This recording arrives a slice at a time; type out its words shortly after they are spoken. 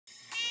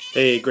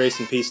Hey, grace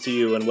and peace to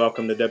you, and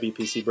welcome to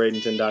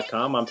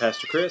WPCV.07.11.10.mov. I'm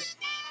Pastor Chris,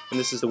 and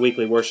this is the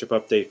weekly worship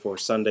update for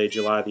Sunday,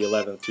 July the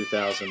 11th,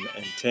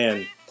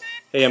 2010.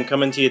 Hey, I'm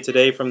coming to you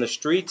today from the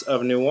streets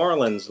of New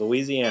Orleans,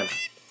 Louisiana.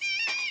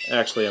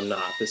 Actually, I'm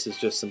not. This is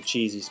just some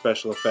cheesy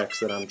special effects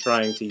that I'm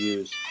trying to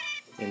use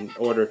in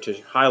order to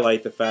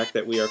highlight the fact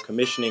that we are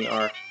commissioning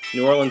our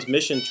New Orleans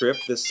mission trip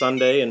this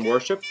Sunday in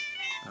worship.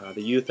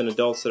 The youth and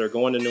adults that are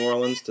going to New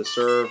Orleans to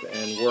serve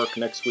and work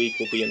next week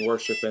will be in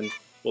worship, and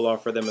we'll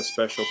offer them a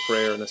special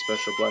prayer and a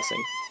special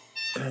blessing.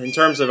 In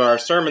terms of our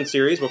sermon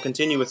series, we'll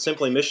continue with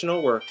Simply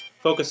Missional. We're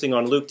focusing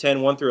on Luke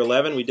 10, 1 through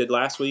 11. We did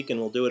last week, and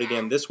we'll do it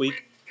again this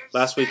week.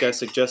 Last week I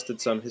suggested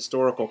some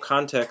historical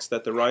context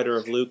that the writer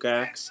of Luke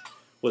Acts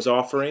was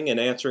offering and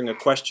answering a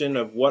question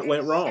of what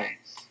went wrong.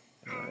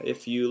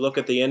 If you look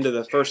at the end of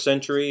the first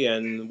century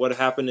and what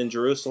happened in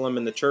Jerusalem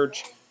in the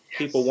church,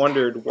 people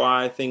wondered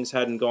why things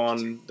hadn't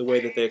gone the way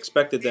that they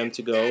expected them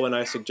to go, and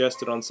I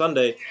suggested on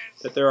Sunday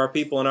that there are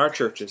people in our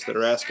churches that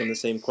are asking the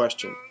same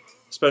question.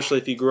 Especially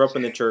if you grew up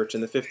in the church in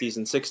the 50s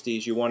and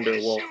 60s, you wonder,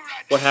 well,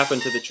 what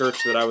happened to the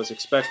church that I was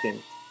expecting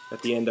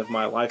at the end of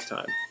my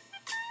lifetime?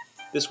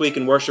 This week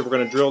in worship, we're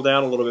going to drill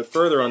down a little bit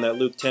further on that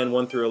Luke 10,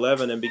 1 through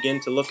 11, and begin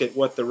to look at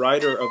what the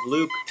writer of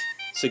Luke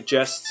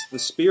suggests the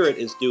Spirit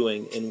is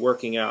doing in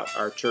working out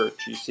our church.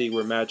 You see,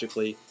 we're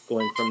magically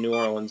going from New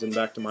Orleans and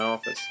back to my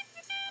office.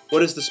 What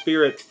does the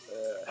Spirit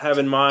have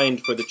in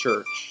mind for the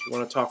church? I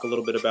want to talk a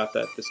little bit about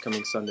that this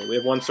coming Sunday. We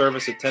have one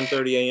service at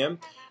 10:30 a.m.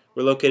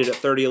 We're located at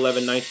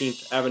 3011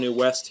 19th Avenue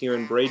West here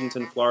in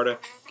Bradenton, Florida.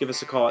 Give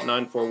us a call at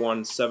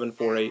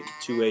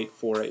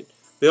 941-748-2848.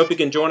 We hope you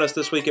can join us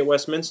this week at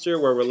Westminster,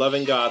 where we're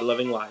loving God,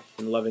 loving life,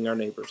 and loving our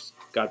neighbors.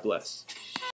 God bless.